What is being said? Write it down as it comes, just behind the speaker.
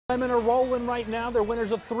Women are rolling right now. They're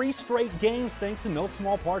winners of 3 straight games, thanks in no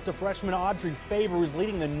small part to freshman Audrey Faber, who's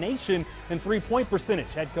leading the nation in three-point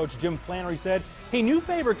percentage. Head coach Jim Flannery said he knew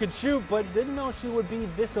Faber could shoot, but didn't know she would be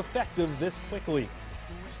this effective this quickly.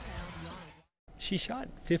 She shot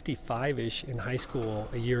 55-ish in high school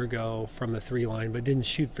a year ago from the 3 line, but didn't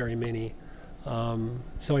shoot very many.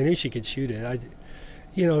 So I knew she could shoot it.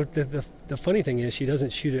 You know, the funny thing is she doesn't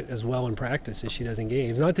shoot it as well in practice as she does in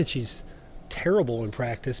games. Not that she's terrible in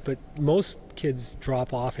practice, but most kids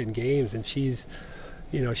drop off in games, and she's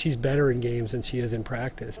better in games than she is in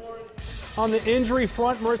practice. On the injury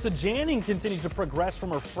front, Marissa Janning continues to progress from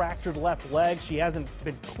her fractured left leg. She hasn't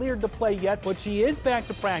been cleared to play yet, but she is back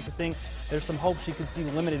to practicing. There's some hope she could see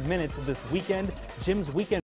limited minutes this weekend. Jim's weekend